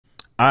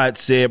I had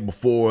said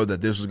before that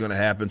this was going to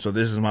happen, so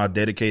this is my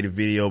dedicated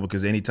video,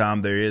 because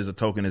anytime there is a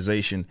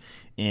tokenization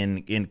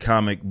in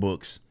comic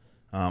books,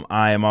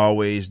 I am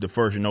always the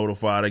first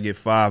notified. I get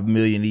 5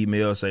 million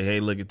emails say, hey,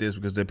 look at this,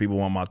 because then people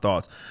want my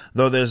thoughts.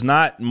 Though there's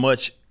not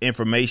much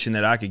information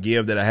that I could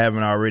give that I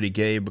haven't already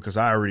gave, because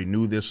I already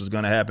knew this was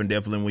going to happen.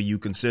 Definitely when you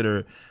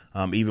consider,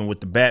 even with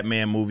the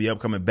Batman movie,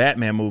 upcoming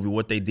Batman movie,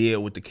 what they did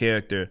with the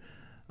character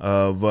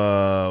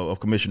of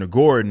Commissioner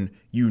Gordon,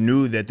 you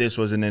knew that this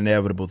was an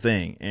inevitable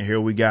thing. And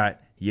here we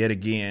got yet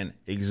again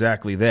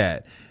exactly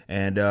that.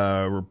 And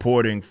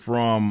reporting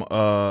from,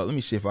 let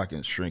me see if I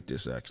can shrink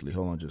this actually.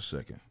 Hold on just a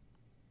second.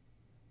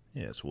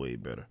 Yeah, it's way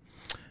better.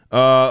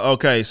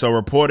 Okay, so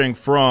reporting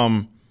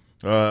from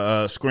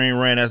Screen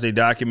Rant, as they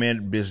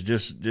document, this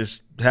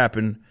just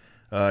happened.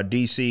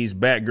 DC's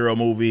Batgirl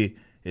movie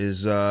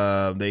is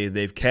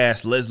they've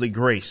cast Leslie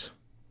Grace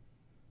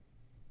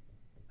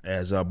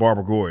as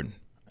Barbara Gordon.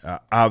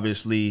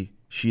 Obviously,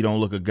 she don't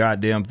look a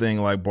goddamn thing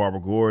like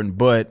Barbara Gordon,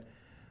 but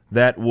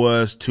that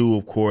was to,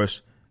 of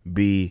course,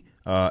 be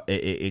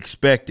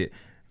expected.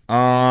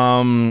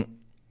 Who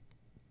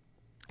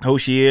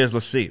she is?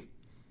 Let's see.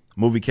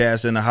 Movie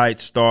cast in the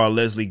Heights star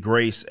Leslie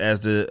Grace as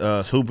the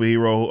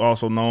superhero,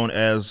 also known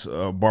as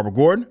Barbara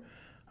Gordon.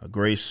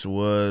 Grace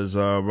was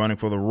running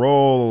for the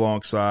role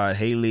alongside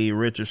Haley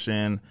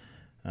Richardson.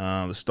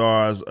 The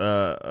stars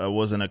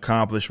was an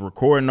accomplished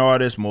recording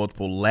artist,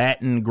 multiple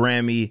Latin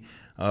Grammy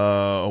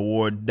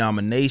award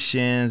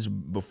nominations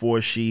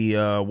before she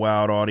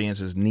wowed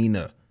audiences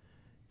Nina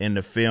in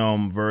the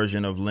film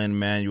version of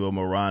Lin-Manuel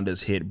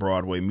Miranda's hit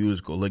Broadway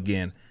musical.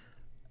 Again,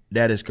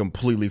 that is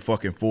completely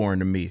fucking foreign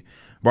to me.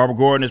 Barbara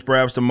Gordon is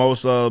perhaps the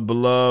most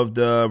beloved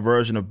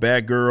version of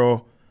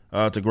Batgirl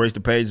to grace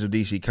the pages of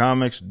DC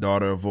Comics,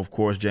 daughter of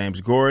course,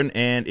 James Gordon,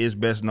 and is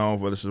best known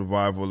for the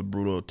survival of the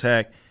brutal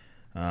attack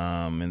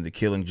in the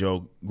Killing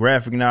Joke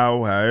graphic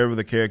novel. However,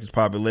 the character's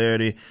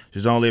popularity,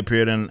 she's only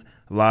appeared in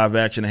live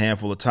action a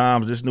handful of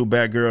times. This new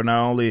Batgirl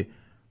not only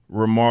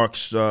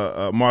marks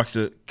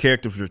the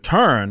character's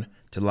return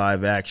to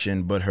live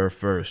action, but her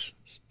first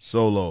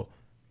solo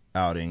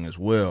outing as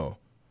well.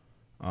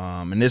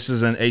 And this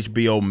is an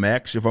HBO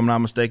Max, if I'm not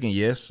mistaken.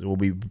 Yes, it will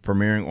be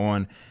premiering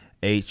on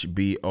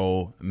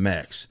HBO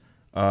Max.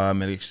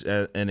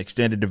 An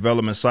extended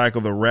development cycle.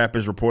 The Wrap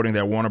is reporting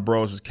that Warner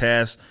Bros. Has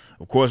cast,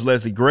 of course,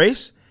 Leslie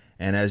Grace.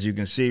 And as you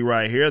can see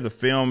right here, the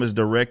film is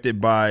directed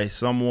by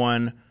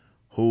someone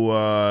who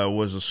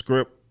was a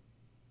script.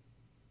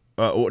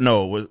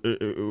 Was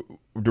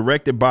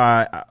directed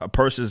by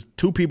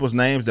two people's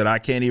names that I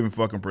can't even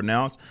fucking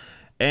pronounce.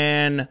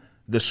 And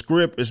the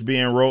script is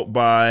being wrote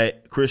by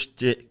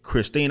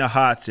Christina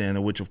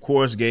Hodson, which of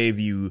course gave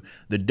you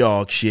the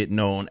dog shit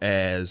known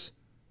as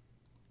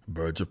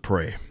Birds of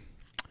Prey.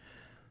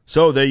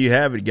 So there you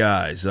have it,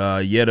 guys.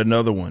 Yet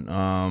another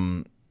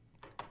one.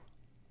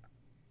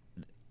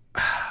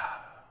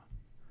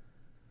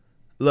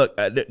 Look,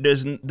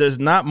 there's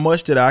not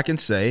much that I can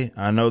say.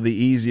 I know the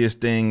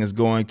easiest thing is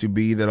going to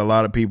be that a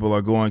lot of people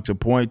are going to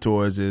point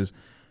towards is,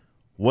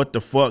 what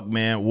the fuck,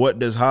 man? What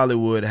does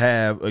Hollywood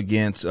have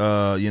against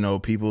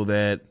people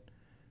that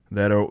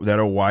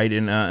are white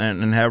and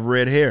have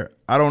red hair?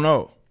 I don't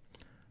know.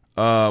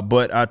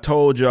 But I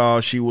told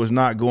y'all she was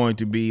not going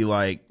to be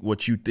like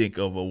what you think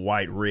of a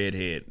white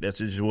redhead. That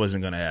just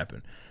wasn't going to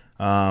happen.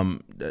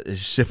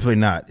 It's simply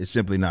not. It's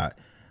simply not.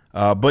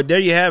 But there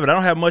you have it. I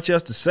don't have much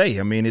else to say.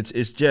 I mean, it's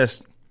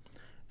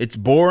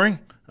boring,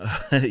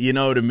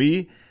 to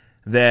me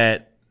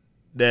that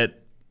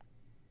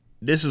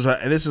this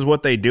is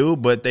what they do,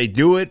 but they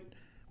do it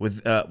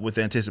with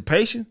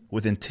anticipation,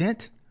 with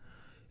intent.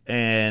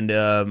 And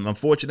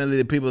unfortunately,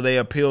 the people they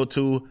appeal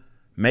to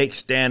make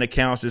stand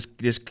accounts.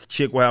 This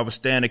chick will have a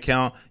stand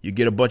account. You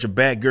get a bunch of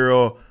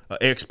Batgirl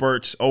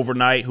experts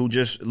overnight who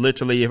just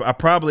literally,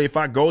 if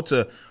I go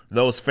to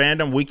those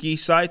fandom wiki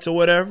sites or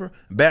whatever,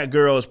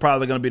 Batgirl is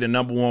probably going to be the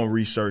 #1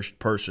 researched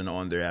person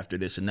on there after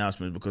this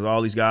announcement, because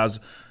all these guys,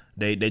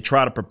 they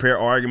try to prepare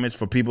arguments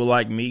for people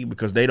like me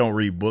because they don't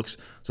read books.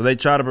 So they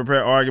try to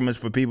prepare arguments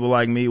for people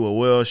like me.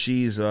 Well,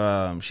 she's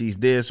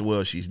this,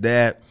 well, she's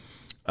that.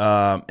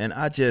 And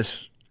I'm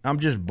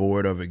just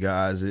bored of it,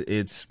 guys.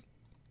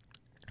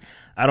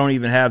 I don't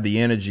even have the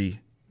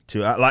energy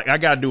to, I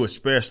got to do it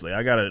especially.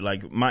 I got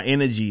to, my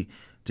energy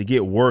to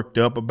get worked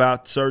up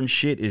about certain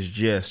shit is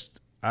just,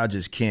 I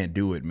just can't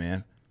do it,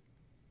 man.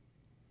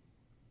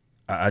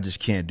 I just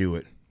can't do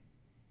it.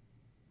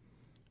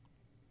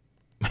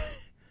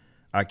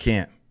 I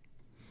can't.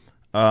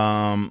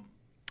 Yeah,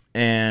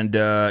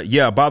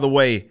 by the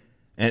way,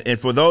 and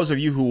for those of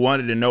you who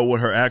wanted to know what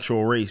her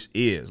actual race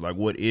is, like,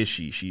 what is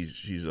she?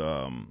 She's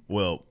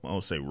well, I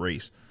won't say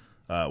race.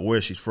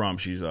 Where she's from,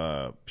 she's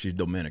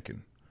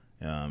Dominican.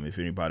 If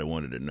anybody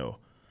wanted to know.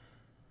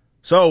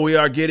 So we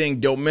are getting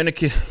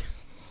Dominican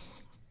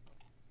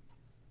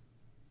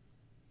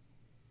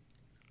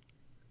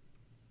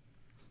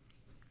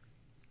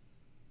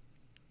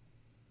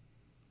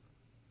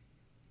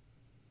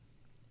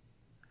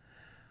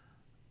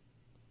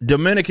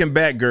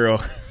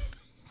Batgirl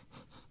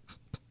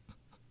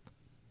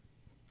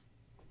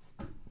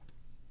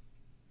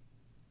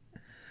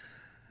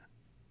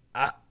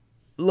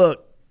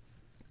look,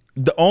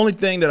 the only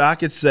thing that I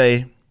could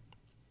say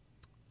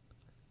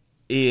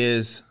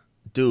is,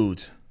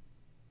 dudes,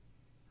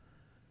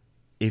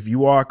 if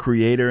you are a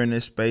creator in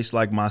this space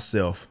like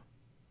myself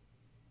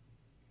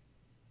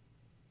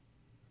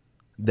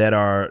that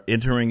are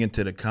entering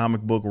into the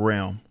comic book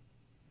realm,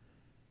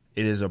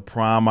 it is a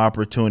prime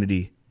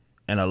opportunity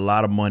and a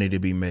lot of money to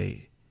be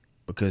made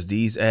because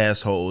these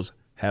assholes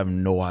have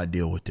no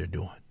idea what they're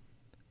doing.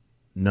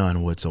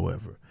 None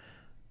whatsoever.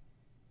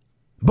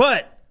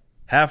 But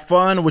have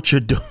fun with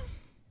your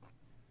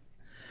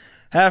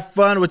have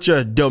fun with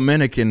your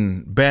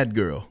Dominican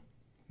Batgirl.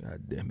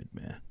 God damn it,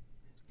 man.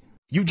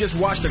 You just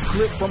watched a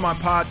clip from my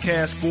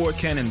podcast, For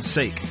Canon's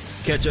Sake.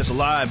 Catch us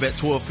live at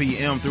 12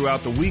 p.m.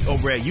 throughout the week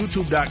over at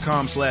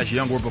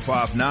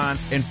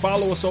youtube.com/YoungRipper59 and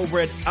follow us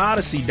over at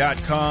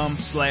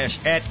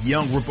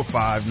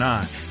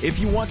odyssey.com/@YoungRipper59. If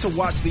you want to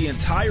watch the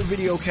entire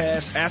video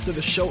cast after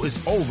the show is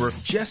over,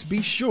 just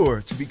be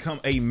sure to become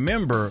a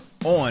member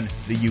on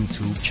the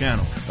YouTube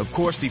channel. Of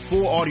course, the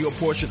full audio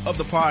portion of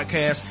the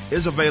podcast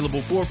is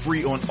available for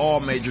free on all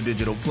major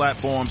digital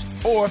platforms,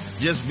 or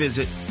just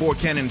visit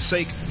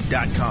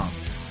forcanonsake.com.